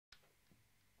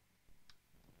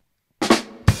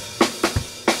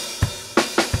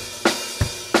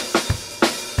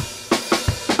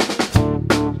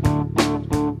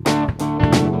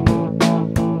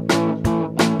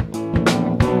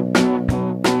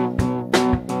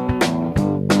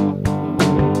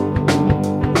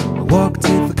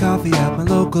coffee at my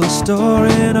local store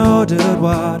and ordered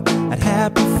what I'd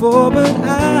had before, but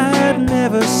I had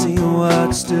never seen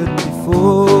what stood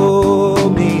before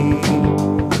me.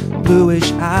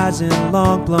 Bluish eyes and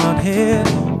long blonde hair,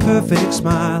 perfect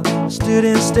smile, stood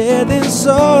instead, then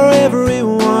saw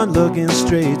everyone looking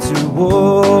straight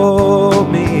toward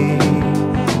me.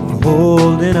 For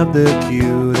holding up the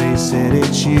cue, they said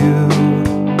it's you.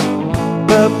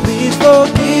 But please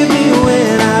forgive me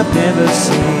when I've never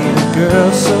seen a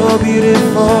girl so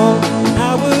beautiful.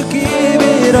 I would give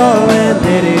it all and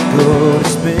let it go to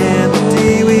spend the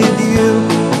day with you.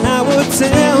 And I would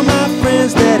tell my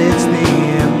friends that it's me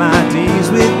and my days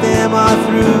with them are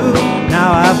through.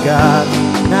 Now I've got,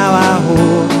 now I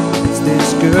hold, it's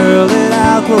this girl that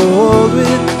I'll grow old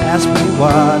with. Ask me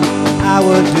what I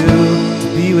would do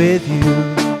to be with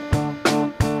you.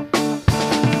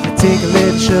 Take a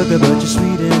little sugar, but you're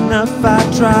sweet enough. I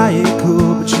try it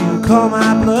cool, but you call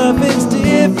my bluff. It's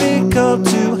difficult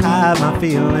to hide my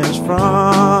feelings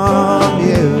from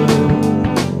you.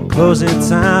 Closing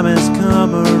time has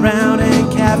come around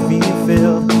and caffeine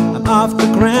filled. I'm off the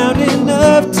ground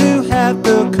enough to have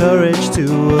the courage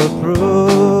to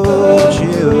approach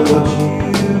you.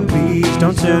 Please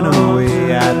don't turn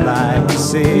away, I'd like to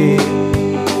say,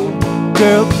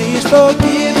 girl, please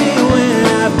forgive me when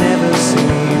I've never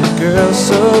seen girl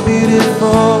so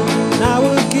beautiful. I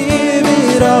would give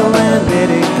it all and let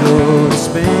it go to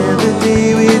spend the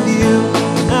day with you.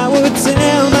 I would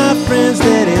tell my friends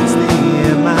that it's me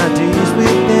and my days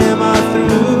with them are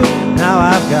through. Now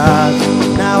I've got,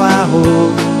 now I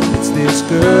hold, it's this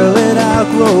girl that I'll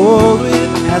grow old with.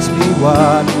 Ask me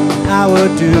what I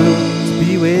would do to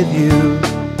be with you.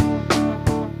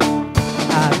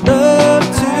 I'd love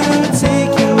to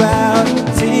take you out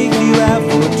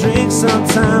for a drink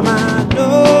sometime. I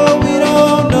know we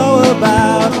don't know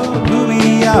about who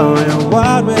we are and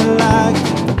what we're like.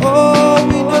 Oh,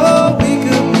 we know we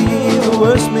could be the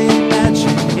worst made match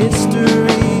in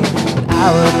history. I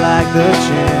would like the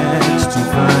chance to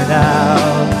find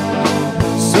out.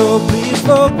 So please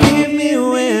forgive me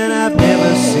when I've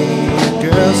never seen a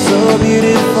girl so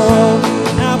beautiful.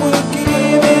 I would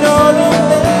give it all and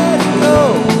let it go,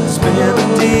 spend the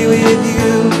day with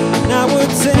you. And I would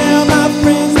tell my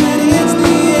friends that it's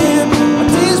the end, my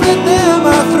days with them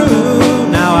are through.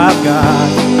 Now I've got,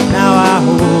 now I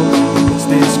hold, it's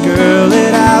this girl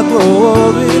that I'll grow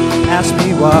old with. Ask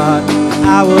me what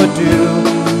I would do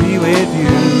to be with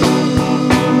you.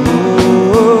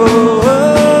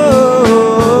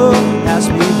 Oh, ask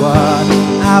me what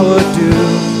I would do